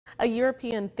A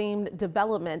European-themed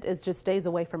development is just days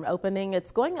away from opening.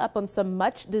 It's going up on some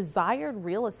much-desired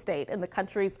real estate in the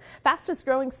country's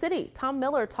fastest-growing city. Tom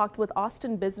Miller talked with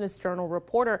Austin Business Journal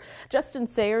reporter Justin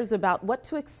Sayers about what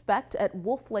to expect at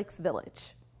Wolf Lakes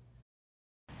Village.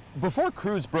 Before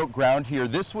crews broke ground here,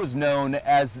 this was known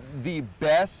as the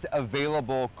best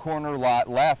available corner lot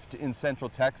left in Central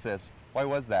Texas. Why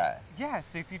was that? Yeah,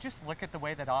 so if you just look at the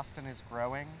way that Austin is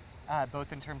growing,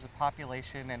 both in terms of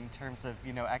population and in terms of,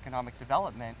 economic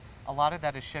development, a lot of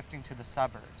that is shifting to the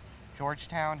suburbs.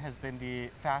 Georgetown has been the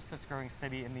fastest growing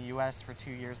city in the U.S. for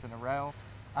 2 years in a row.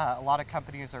 A lot of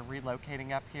companies are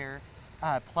relocating up here.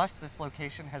 Plus, this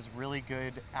location has really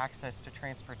good access to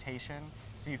transportation,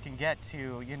 so you can get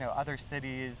to, other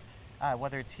cities,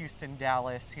 whether it's Houston,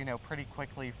 Dallas, pretty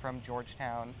quickly from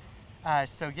Georgetown.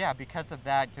 So yeah, because of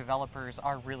that, developers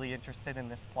are really interested in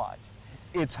this plot.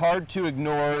 It's hard to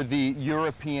ignore the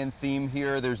European theme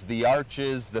here. There's the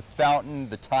arches, the fountain,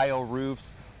 the tile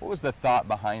roofs. What was the thought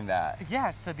behind that?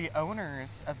 Yeah, so the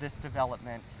owners of this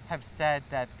development have said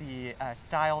that the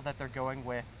style that they're going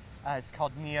with is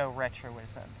called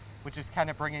neo-retroism, which is kind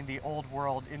of bringing the old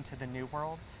world into the new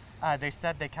world. They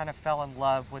said they kind of fell in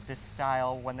love with this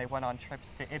style when they went on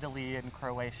trips to Italy and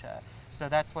Croatia. So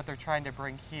that's what they're trying to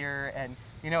bring here, and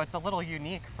it's a little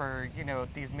unique for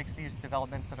these mixed-use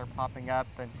developments that are popping up,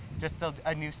 and just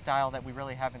a new style that we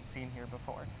really haven't seen here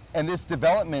before. And this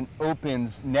development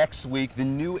opens next week. The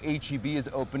new H-E-B is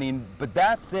opening, but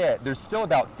that's it. There's still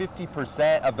about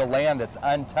 50% of the land that's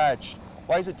untouched.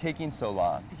 Why is it taking so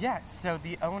long? Yeah, so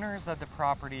the owners of the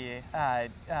property,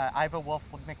 Iva Wolf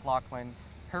McLaughlin,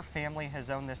 her family has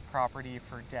owned this property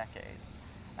for decades,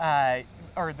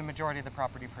 or the majority of the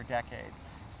property for decades.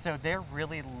 So they're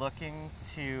really looking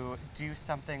to do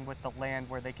something with the land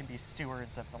where they can be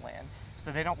stewards of the land.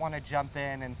 So they don't want to jump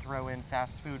in and throw in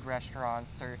fast food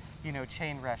restaurants or,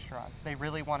 chain restaurants. They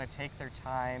really want to take their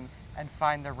time and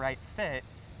find the right fit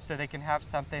so they can have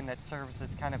something that serves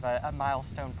as kind of a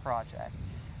milestone project.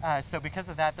 So because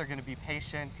of that, they're going to be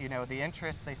patient. The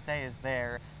interest, they say, is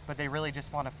there, but they really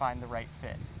just want to find the right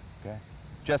fit. Okay.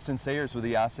 Justin Sayers with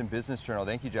the Austin Business Journal.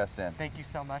 Thank you, Justin. Thank you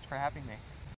so much for having me.